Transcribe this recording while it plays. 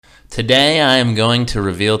Today I am going to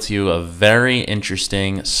reveal to you a very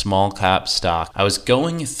interesting small cap stock. I was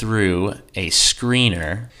going through a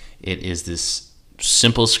screener. It is this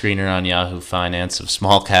simple screener on Yahoo Finance of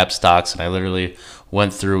small cap stocks, and I literally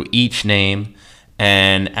went through each name,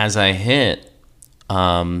 and as I hit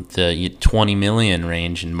the 20 million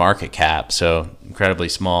range in market cap, so incredibly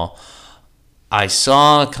small, I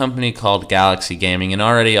saw a company called Galaxy Gaming, and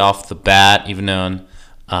already off the bat, even though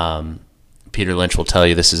Peter Lynch will tell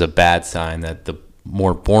you this is a bad sign, that the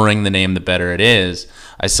more boring the name, the better it is.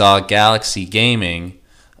 I saw Galaxy Gaming,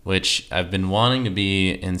 which I've been wanting to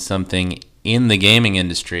be in something in the gaming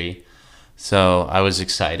industry. So I was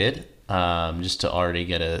excited just to already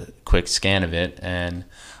get a quick scan of it. And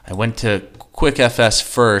I went to QuickFS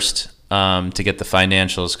first to get the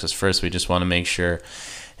financials, because first we just want to make sure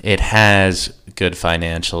it has good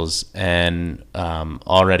financials. And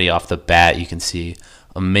already off the bat, you can see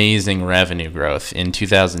amazing revenue growth. In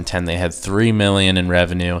 2010, they had $3 million in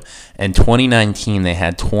revenue. In 2019, they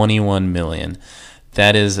had $21 million.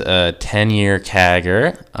 That is a 10-year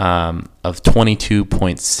CAGR of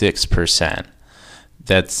 22.6%.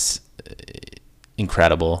 That's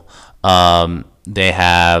incredible. They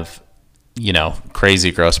have,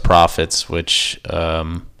 crazy gross profits, which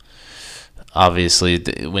obviously,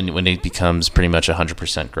 when it becomes pretty much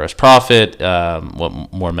 100% gross profit,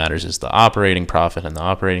 what more matters is the operating profit and the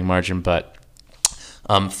operating margin. But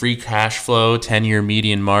free cash flow, 10-year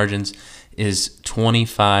median margins is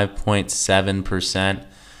 25.7%.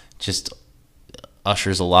 Just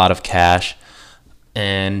ushers a lot of cash.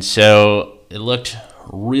 And so it looked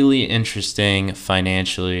really interesting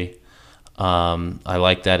financially. I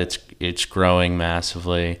like that it's growing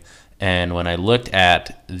massively. And when I looked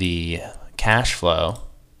at the cash flow,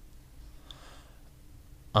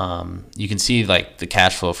 you can see like the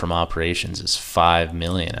cash flow from operations is $5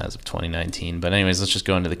 million as of 2019. But anyways, let's just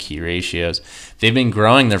go into the key ratios. They've been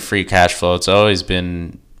growing their free cash flow. It's always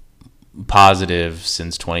been positive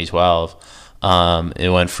since 2012. It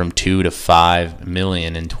went from 2 to 5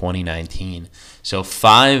 million in 2019. So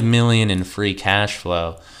 5 million in free cash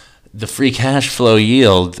flow. The free cash flow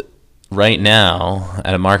yield right now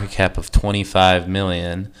at a market cap of 25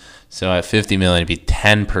 million. So at 50 million, it'd be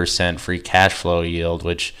 10% free cash flow yield,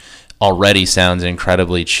 which already sounds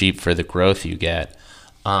incredibly cheap for the growth you get.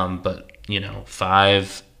 But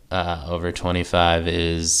 5 over 25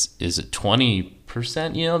 is a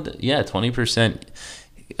 20% yield. Yeah,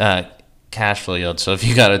 20% cash flow yield. So if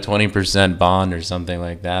you got a 20% bond or something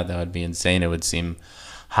like that, that would be insane. It would seem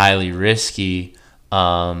highly risky.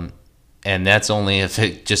 And that's only if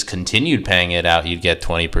it just continued paying it out, you'd get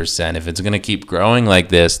 20%. If it's going to keep growing like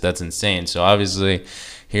this, that's insane. So obviously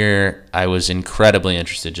here I was incredibly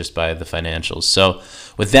interested just by the financials. So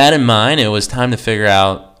with that in mind, it was time to figure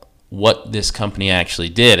out what this company actually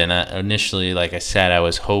did. And initially, like I said, I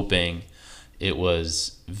was hoping it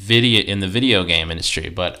was in the video game industry,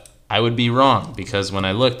 but I would be wrong, because when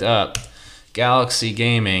I looked up Galaxy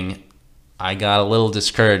Gaming, I got a little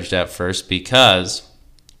discouraged at first, because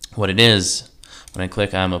what it is, when I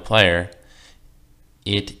click I'm a player,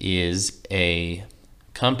 it is a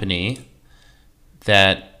company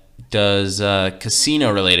that does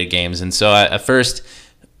casino-related games. And so at first,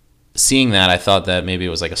 seeing that, I thought that maybe it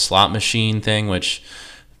was like a slot machine thing, which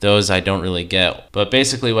those I don't really get. But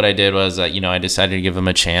basically what I did was, I decided to give them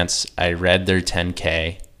a chance. I read their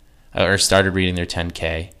 10K, or started reading their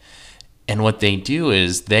 10K. And what they do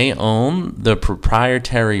is they own the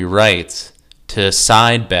proprietary rights to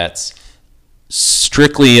side bets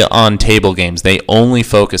strictly on table games. They only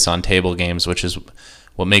focus on table games, which is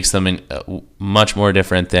what makes them much more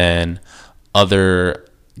different than other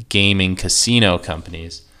gaming casino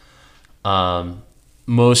companies.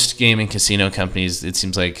 Most gaming casino companies, it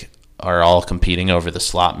seems like, are all competing over the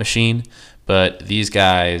slot machine, but these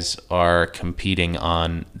guys are competing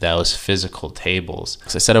on those physical tables.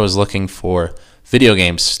 As I said, I was looking for video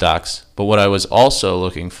game stocks, but what I was also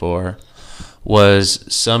looking for was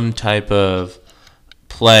some type of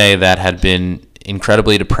play that had been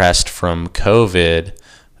incredibly depressed from COVID,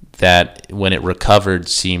 that when it recovered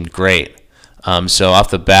seemed great. So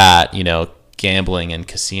off the bat, gambling and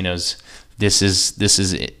casinos, this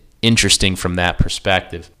is interesting from that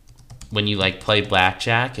perspective. When you play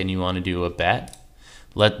blackjack and you want to do a bet,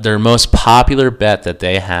 their most popular bet that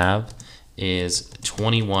they have is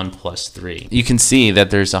 21 plus 3. You can see that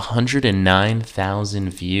there's 109,000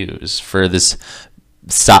 views for this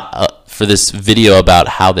video about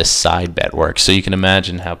how this side bet works. So you can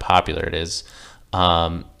imagine how popular it is.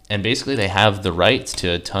 And basically they have the rights to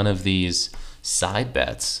a ton of these side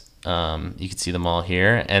bets. You can see them all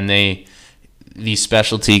here. And these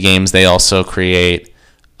specialty games, they also create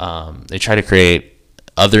they try to create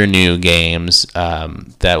other new games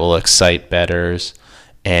that will excite bettors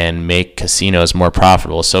and make casinos more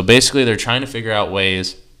profitable. So basically, they're trying to figure out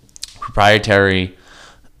ways, proprietary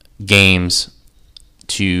games,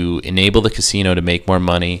 to enable the casino to make more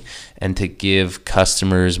money and to give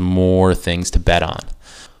customers more things to bet on.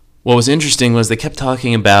 What was interesting was they kept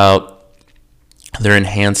talking about their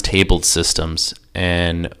enhanced tabled systems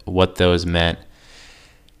and what those meant.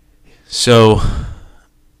 So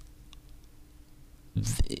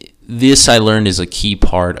this, I learned, is a key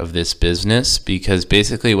part of this business, because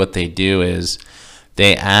basically what they do is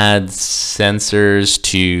they add sensors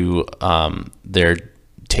to their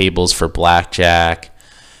tables for blackjack,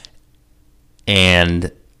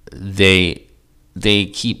 and they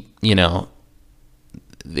keep,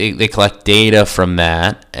 they collect data from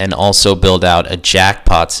that and also build out a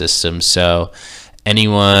jackpot system. So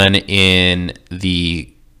anyone in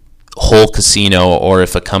the whole casino, or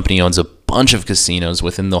if a company owns a bunch of casinos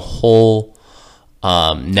within the whole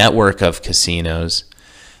network of casinos,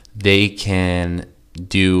 they can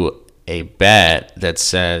do a bet that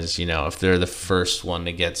says, if they're the first one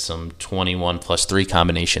to get some 21 plus 3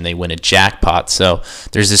 combination, they win a jackpot. So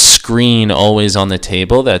there's a screen always on the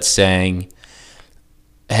table that's saying,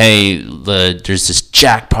 hey, there's this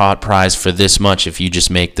jackpot prize for this much if you just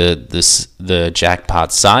make the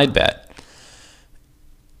jackpot side bet.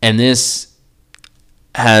 And this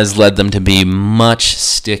has led them to be much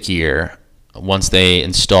stickier once they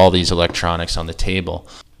install these electronics on the table.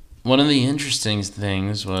 One of the interesting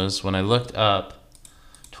things was when I looked up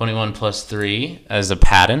 21 plus 3 as a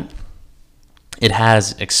patent, it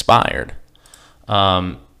has expired.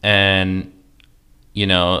 And,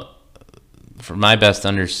 from my best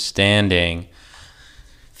understanding,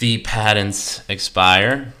 the patents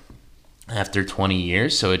expire after 20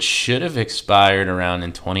 years, so it should have expired around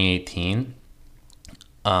in 2018.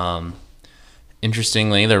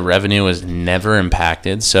 Interestingly, the revenue was never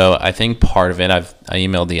impacted, so I think part of it, I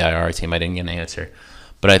emailed the IR team, I didn't get an answer,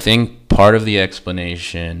 but I think part of the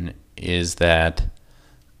explanation is that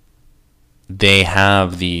they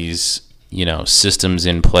have these, systems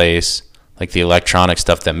in place, like the electronic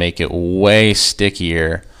stuff, that make it way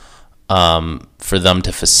stickier for them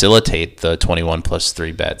to facilitate the 21 plus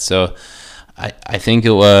 3 bet. So I think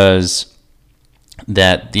it was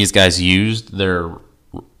that these guys used the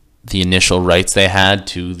initial rights they had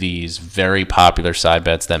to these very popular side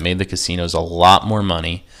bets that made the casinos a lot more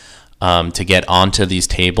money to get onto these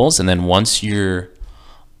tables. And then once you're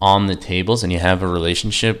on the tables and you have a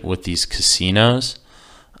relationship with these casinos,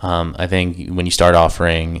 I think when you start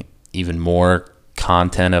offering even more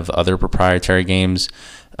content of other proprietary games,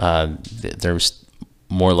 they're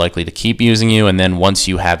more likely to keep using you. And then once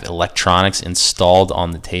you have electronics installed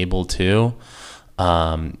on the table too,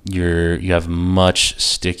 you have much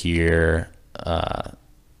stickier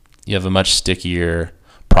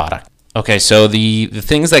product. Okay, so the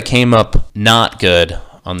things that came up not good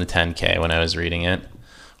on the 10K when I was reading it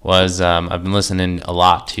was I've been listening a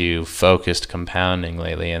lot to Focused Compounding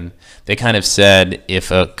lately, and they kind of said if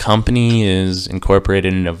a company is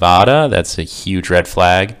incorporated in Nevada, that's a huge red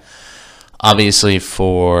flag. Obviously,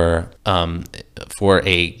 for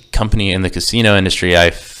a company in the casino industry, I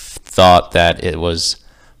thought that it was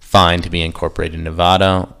fine to be incorporated in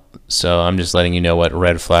Nevada. So I'm just letting you know what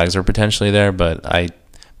red flags are potentially there, but I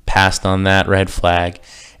passed on that red flag.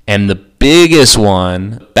 And the biggest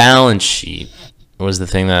one, balance sheet, was the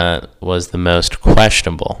thing that was the most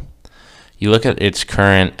questionable. You look at its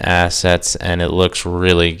current assets and it looks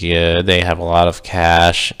really good. They have a lot of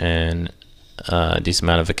cash and a decent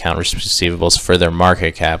amount of account receivables for their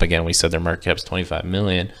market cap. Again, we said their market cap is $25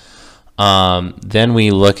 million. Then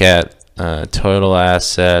we look at total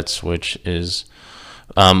assets, which is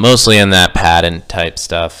mostly in that patent type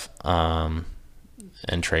stuff and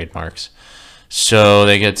trademarks. So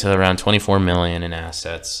they get to around $24 million in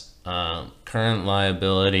assets. Current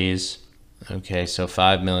liabilities, okay, so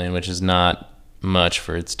 $5 million, which is not much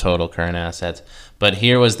for its total current assets. But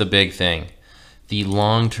here was the big thing. The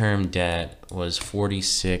long-term debt was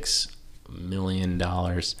 $46 million,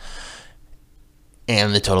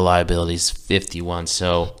 and the total liabilities 51.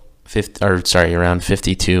 So around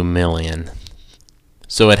 52 million.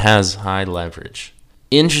 So it has high leverage.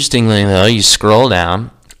 Interestingly, though, you scroll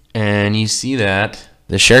down and you see that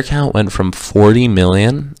the share count went from 40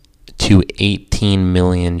 million to 18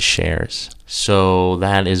 million shares. So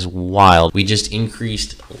that is wild. We just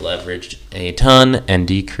increased leverage a ton and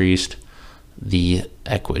decreased the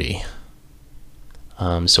equity.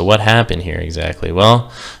 So what happened here exactly?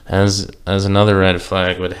 Well, as another red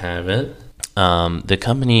flag would have it, the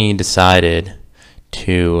company decided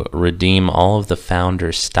to redeem all of the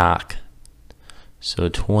founder's stock. So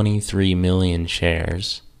 23 million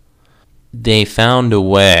shares. They found a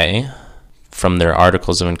way from their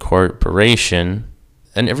articles of incorporation,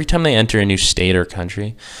 and every time they enter a new state or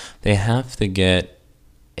country, they have to get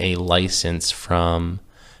a license from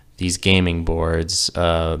these gaming boards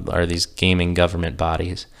or these gaming government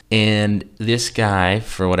bodies. And this guy,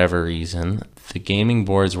 for whatever reason, the gaming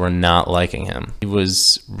boards were not liking him. He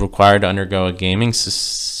was required to undergo a gaming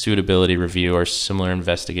suitability review or similar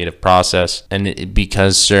investigative process. And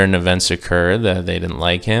because certain events occurred that they didn't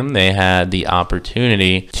like him, they had the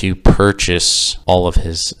opportunity to purchase all of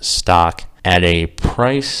his stock at a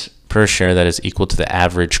price per share that is equal to the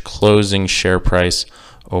average closing share price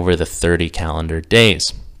over the 30 calendar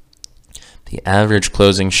days. The average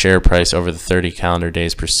closing share price over the 30 calendar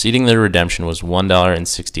days preceding the redemption was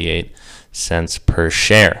 $1.68 per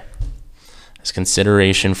share. As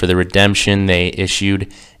consideration for the redemption, they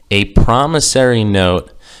issued a promissory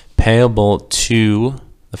note payable to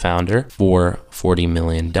the founder for $40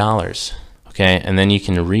 million. Okay, and then you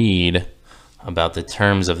can read about the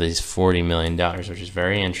terms of these $40 million, which is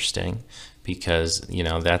very interesting because, you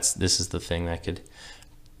know, this is the thing that could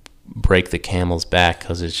break the camel's back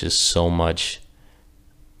because it's just so much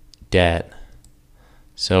debt.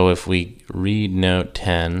 So if we read note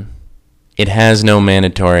 10, it has no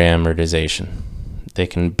mandatory amortization. They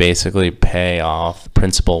can basically pay off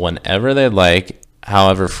principal whenever they'd like,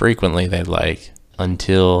 however frequently they'd like,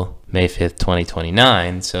 until May 5th,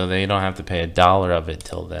 2029, so they don't have to pay $1 of it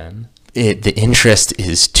till then. The interest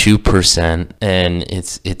is 2%, and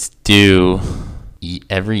it's due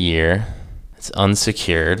every year. It's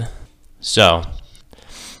unsecured. So,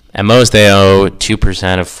 at most, they owe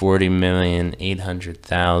 2% of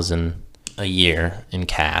 $40,800,000 a year in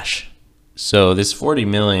cash. So this $40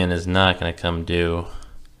 million is not going to come due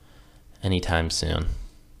anytime soon.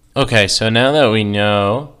 Okay, so now that we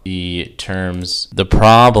know the terms, the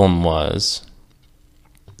problem was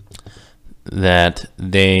that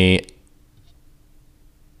they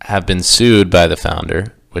have been sued by the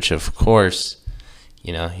founder, which of course,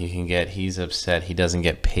 you know, he's upset he doesn't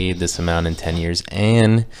get paid this amount in 10 years,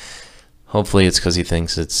 and hopefully it's because he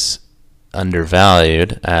thinks it's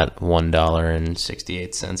undervalued at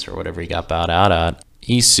 $1.68 or whatever he got bought out at.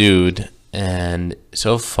 He sued, and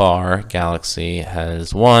so far Galaxy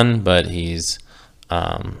has won, but he's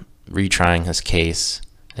retrying his case,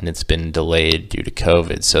 and it's been delayed due to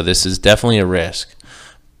COVID. So this is definitely a risk.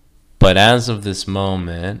 But as of this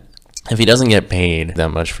moment, if he doesn't get paid that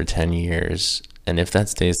much for 10 years, and if that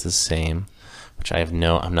stays the same, which I'm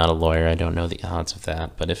not a lawyer, I don't know the odds of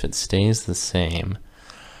that, but if it stays the same,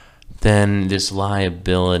 then this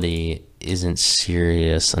liability isn't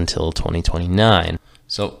serious until 2029.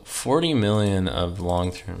 So $40 million of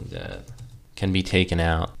long-term debt can be taken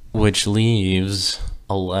out, which leaves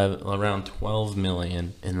around $12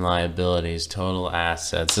 million in liabilities, total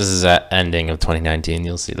assets. This is at ending of 2019.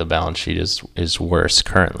 You'll see the balance sheet is worse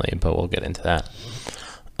currently, but we'll get into that.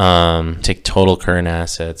 Take total current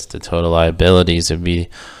assets to total liabilities. It'd be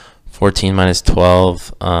 14 minus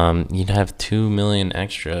 12. You'd have $2 million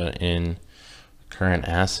extra in current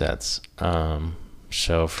assets.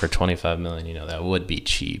 So for 25 million, you know, that would be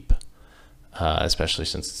cheap, especially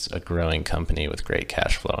since it's a growing company with great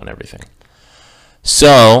cash flow and everything.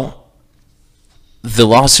 So the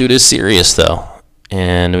lawsuit is serious, though,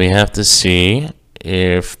 and we have to see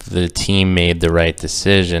if the team made the right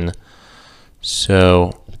decision.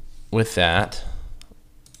 So with that,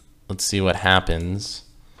 let's see what happens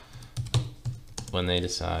when they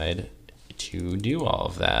decide to do all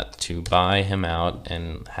of that, to buy him out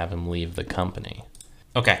and have him leave the company.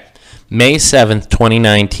 Okay, May 7th,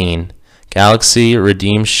 2019, Galaxy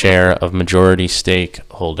redeems share of majority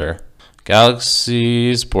stakeholder.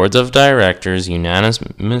 Galaxy's boards of directors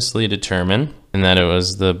unanimously determined that it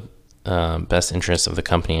was the best interest of the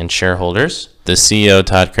company and shareholders. The CEO,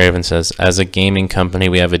 Todd Craven, says, as a gaming company,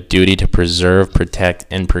 we have a duty to preserve, protect,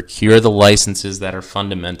 and procure the licenses that are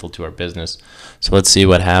fundamental to our business. So let's see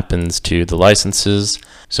what happens to the licenses.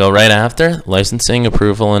 So right after, licensing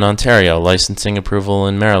approval in Ontario, licensing approval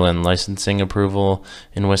in Maryland, licensing approval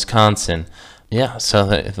in Wisconsin. Yeah,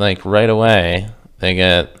 so like right away, they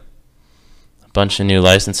get a bunch of new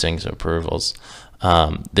licensing approvals.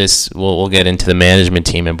 We'll get into the management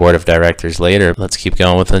team and board of directors later. Let's keep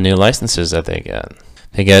going with the new licenses that they get.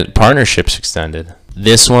 They get partnerships extended.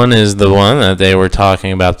 This one is the one that they were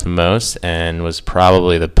talking about the most and was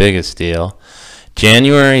probably the biggest deal.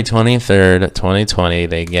 January 23rd, 2020,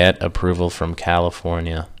 they get approval from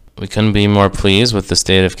California. We couldn't be more pleased with the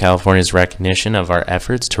state of California's recognition of our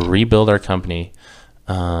efforts to rebuild our company.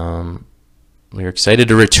 We are excited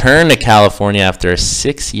to return to California after a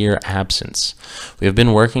 6-year absence. We have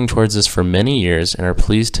been working towards this for many years and are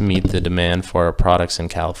pleased to meet the demand for our products in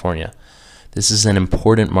California. This is an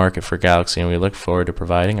important market for Galaxy, and we look forward to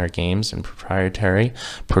providing our games and proprietary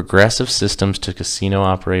progressive systems to casino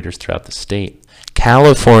operators throughout the state.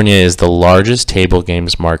 California is the largest table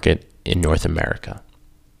games market in North America.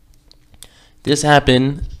 This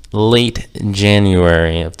happened late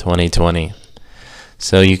January of 2020.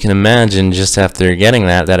 So you can imagine just after getting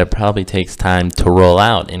that it probably takes time to roll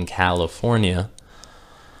out in California.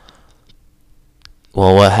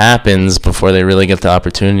 Well, what happens before they really get the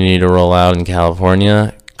opportunity to roll out in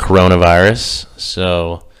California? Coronavirus.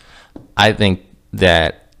 So I think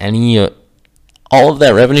that all of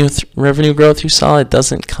that revenue growth you saw, it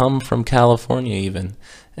doesn't come from California even.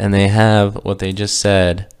 And they have what they just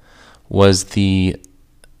said was the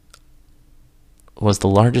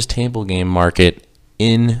largest table game market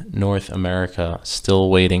in North America, still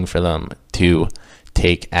waiting for them to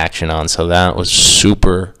take action on. So that was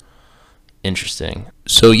super interesting.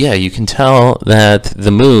 So yeah, you can tell that the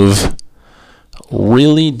move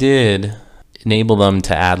really did enable them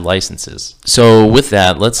to add licenses. So with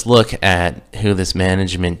that, let's look at who this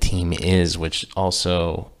management team is, which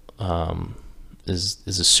also is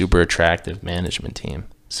a super attractive management team.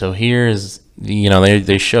 So here's,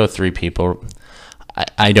 they show 3 people.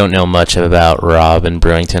 I don't know much about Robin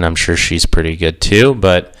Brewington. I'm sure she's pretty good too,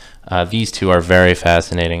 but these 2 are very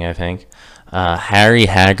fascinating, I think. Harry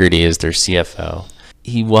Haggerty is their CFO.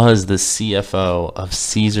 He was the CFO of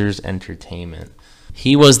Caesars Entertainment.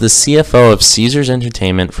 He was the CFO of Caesars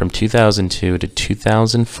Entertainment from 2002 to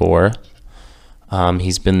 2004.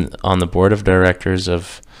 He's been on the board of directors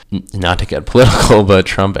of, not to get political, but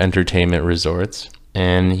Trump Entertainment Resorts.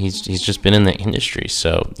 And he's just been in the industry.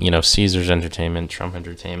 So, Caesars Entertainment, Trump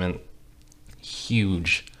Entertainment,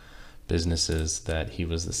 huge businesses that he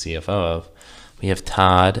was the CFO of. We have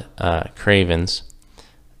Todd Cravens,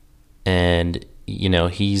 and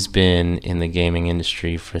he's been in the gaming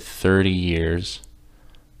industry for 30 years.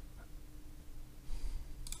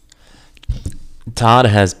 Todd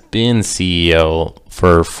has been CEO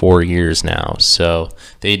for 4 years now, so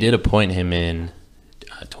they did appoint him in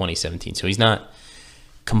 2017. So he's not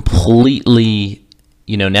completely,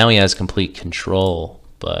 now he has complete control,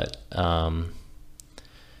 but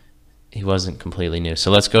he wasn't completely new.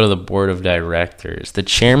 So let's go to the board of directors. The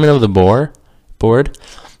chairman of the board,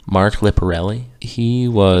 Mark Liparelli, he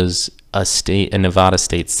was a Nevada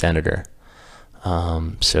state senator.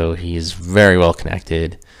 So he's very well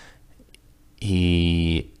connected.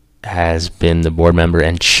 He has been the board member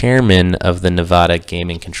and chairman of the Nevada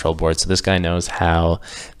Gaming Control Board. So this guy knows how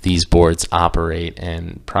these boards operate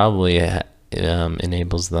and probably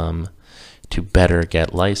enables them to better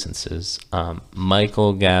get licenses.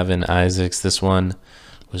 Michael Gavin Isaacs, this one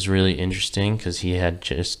was really interesting because he had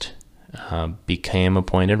just became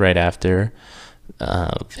appointed right after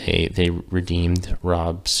they redeemed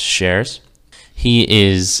Rob's shares. He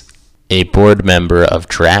is a board member of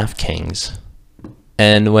DraftKings.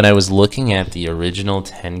 And when I was looking at the original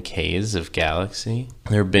 10Ks of Galaxy,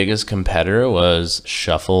 their biggest competitor was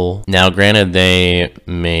Shuffle. Now, granted, they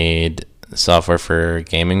made software for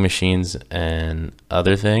gaming machines and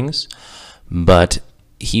other things, but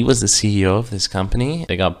he was the CEO of this company.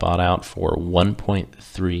 They got bought out for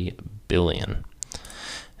 $1.3 billion.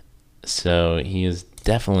 So he is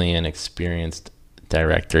definitely an experienced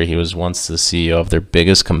director. He was once the CEO of their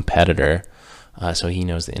biggest competitor, so he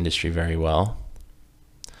knows the industry very well.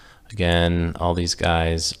 Again, all these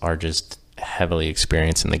guys are just heavily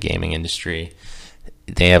experienced in the gaming industry.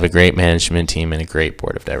 They have a great management team and a great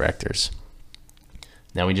board of directors.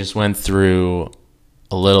 Now, we just went through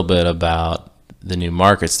a little bit about the new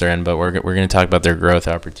markets they're in, but we're going to talk about their growth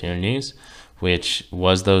opportunities, which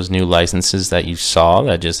was those new licenses that you saw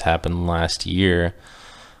that just happened last year,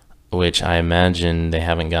 which I imagine they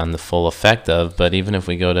haven't gotten the full effect of. But even if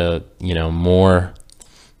we go to, more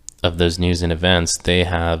of those news and events, they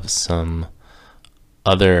have some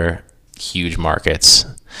other huge markets.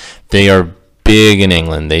 They are big in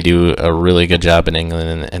England. They do a really good job in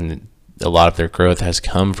England, and a lot of their growth has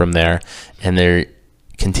come from there, and they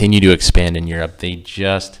continue to expand in Europe. They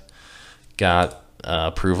just got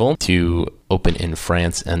approval to open in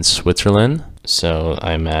France and Switzerland, so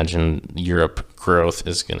I imagine Europe growth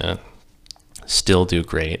is gonna still do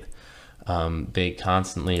great. They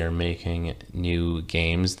constantly are making new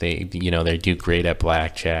games. They do great at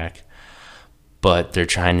blackjack, but they're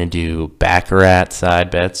trying to do baccarat side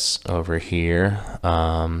bets over here.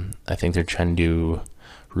 I think they're trying to do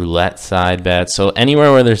roulette side bets. So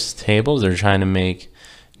anywhere where there's tables, they're trying to make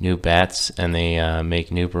new bets and they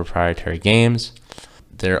make new proprietary games.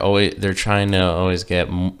 They're trying to always get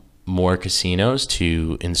more casinos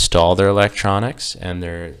to install their electronics and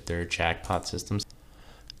their jackpot systems.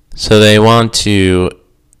 So they want to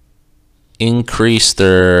increase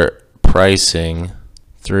their pricing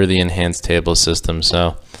through the enhanced table system.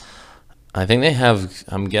 So I think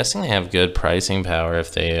I'm guessing they have good pricing power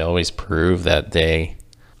if they always prove that they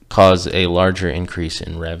cause a larger increase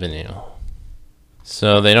in revenue.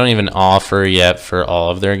 So they don't even offer yet for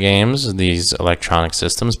all of their games these electronic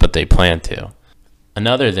systems, but they plan to.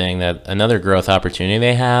 Another growth opportunity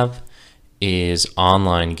they have is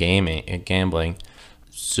online gambling.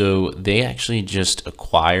 So they actually just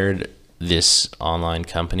acquired this online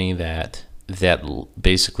company that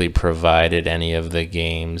basically provided any of the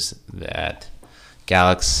games that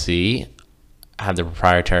Galaxy had the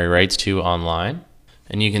proprietary rights to online.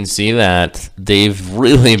 And you can see that they've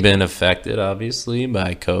really been affected, obviously,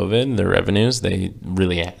 by COVID. Their revenues, they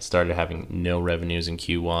really started having no revenues in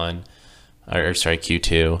Q2.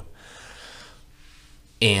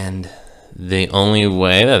 And the only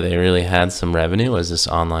way that they really had some revenue was this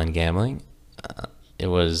online gambling.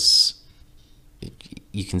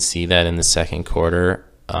 You can see that in the second quarter,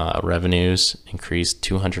 revenues increased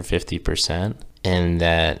 250%, and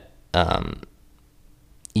that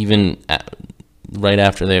right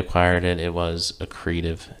after they acquired it, it was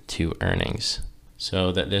accretive to earnings.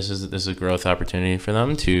 So that this is a growth opportunity for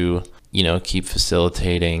them to keep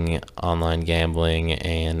facilitating online gambling.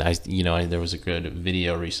 And there was a good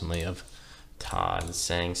video recently of Todd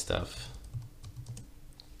saying stuff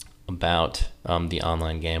about the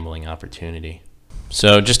online gambling opportunity.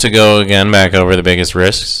 So just to go again back over the biggest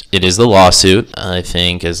risks, it is the lawsuit. I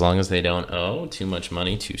think as long as they don't owe too much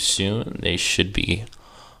money too soon, they should be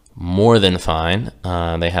more than fine.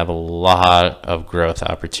 They have a lot of growth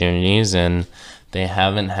opportunities, and they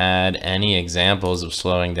haven't had any examples of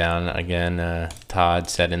slowing down. Again, Todd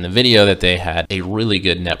said in the video that they had a really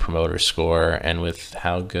good net promoter score, and with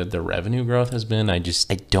how good the revenue growth has been, I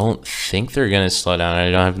don't think they're going to slow down.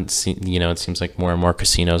 I haven't seen, it seems like more and more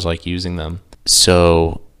casinos like using them.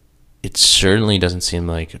 So it certainly doesn't seem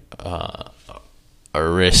like a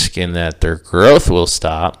risk in that their growth will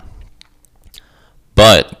stop.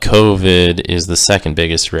 But COVID is the second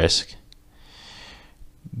biggest risk,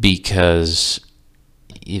 because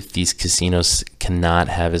if these casinos cannot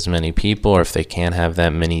have as many people, or if they can't have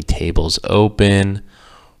that many tables open,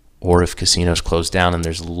 or if casinos close down and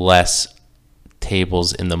there's less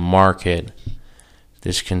tables in the market,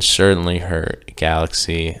 this can certainly hurt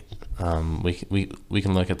Galaxy. We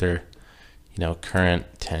can look at their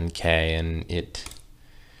current 10K, and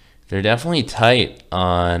they're definitely tight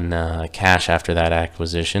on cash after that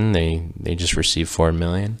acquisition. They just received $4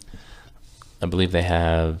 million. I believe they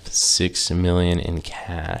have $6 million in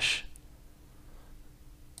cash.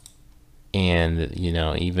 And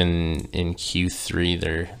even in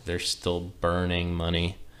Q3 they're still burning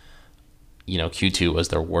money. Q2 was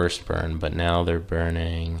their worst burn, but now they're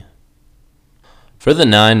burning. For the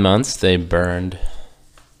 9 months, they burned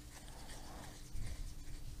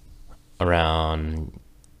around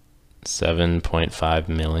 $7.5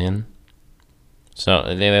 million.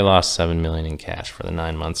 So they lost $7 million in cash for the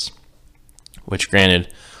 9 months, which,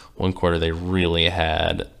 granted, one quarter they really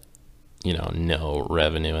had no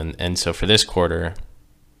revenue, and so for this quarter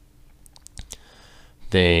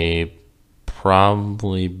they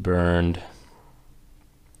probably burned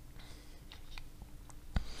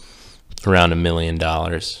around $1 million.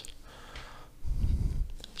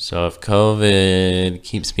 So if COVID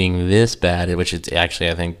keeps being this bad, which it's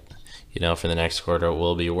actually, I think, for the next quarter it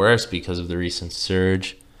will be worse because of the recent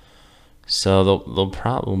surge. So they'll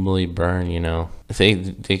probably burn,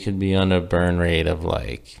 they could be on a burn rate of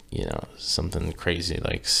something crazy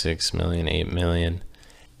like 6 million, 8 million.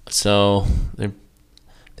 So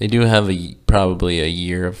they do have probably a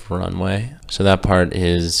year of runway. So that part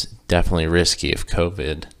is definitely risky if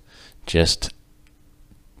COVID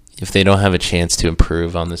if they don't have a chance to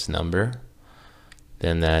improve on this number,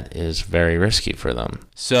 then that is very risky for them.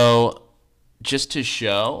 So just to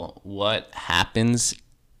show what happens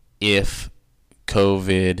if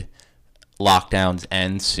COVID lockdowns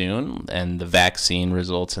end soon and the vaccine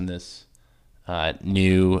results in this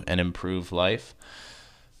new and improved life,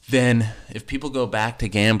 then if people go back to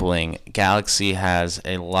gambling, Galaxy has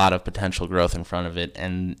a lot of potential growth in front of it,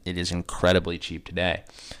 and it is incredibly cheap today.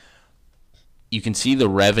 You can see the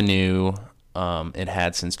revenue it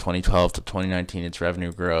had since 2012 to 2019, its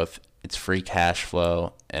revenue growth, its free cash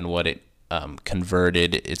flow, and what it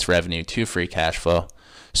converted its revenue to free cash flow.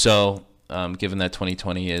 So given that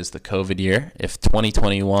 2020 is the COVID year, if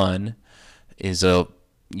 2021 is a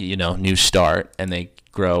new start, and they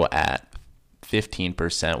grow at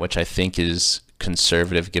 15%, which I think is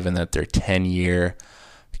conservative given that their 10-year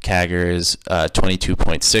CAGR is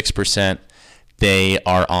 22.6%. They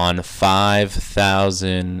are on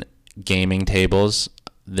 5,000 gaming tables.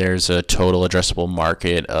 There's a total addressable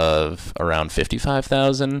market of around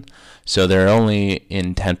 55,000. So they're only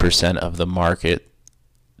in 10% of the market.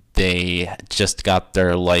 They just got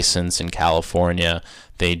their license in California.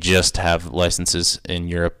 They just have licenses in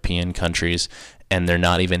European countries, and they're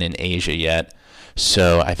not even in Asia yet.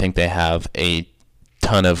 So I think they have a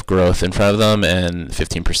ton of growth in front of them, and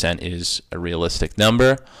 15% is a realistic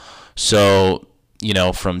number. So,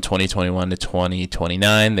 from 2021 to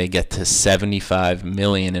 2029, they get to 75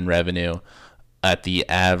 million in revenue at the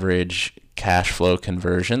average cash flow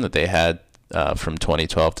conversion that they had from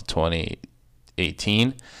 2012 to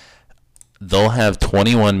 2018. They'll have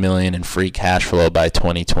 21 million in free cash flow by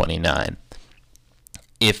 2029.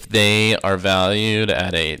 If they are valued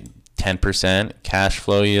at a 10% cash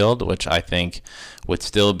flow yield, which I think would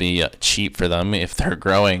still be cheap for them if they're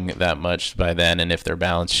growing that much by then, and if their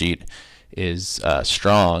balance sheet is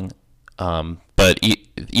strong. But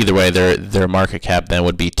either way, their market cap then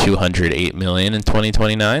would be 208 million in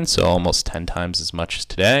 2029, so almost 10 times as much as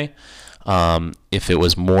today. If it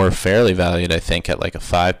was more fairly valued, I think at like a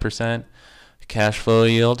 5% cash flow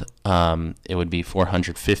yield, it would be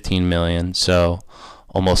 415 million, so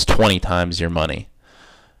almost 20 times your money.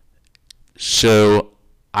 So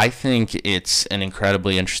I think it's an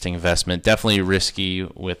incredibly interesting investment. Definitely risky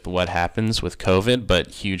with what happens with COVID, but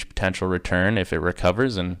huge potential return if it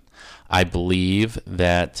recovers. And I believe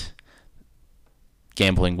that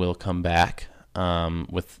gambling will come back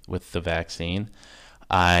with the vaccine.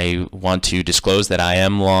 I want to disclose that I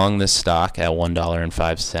am long this stock at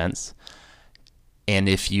 $1.05. And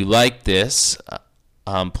if you like this,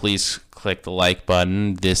 please click the like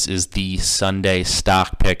button. This is the Sunday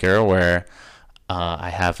Stock Picker, where I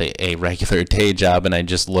have a regular day job and I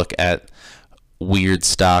just look at weird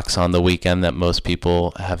stocks on the weekend that most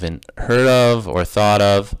people haven't heard of or thought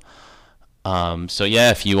of. So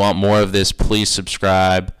yeah, if you want more of this, please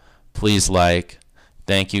subscribe, please like.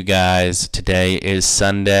 Thank you guys. Today is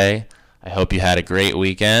Sunday. I hope you had a great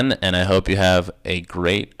weekend, and I hope you have a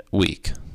great week.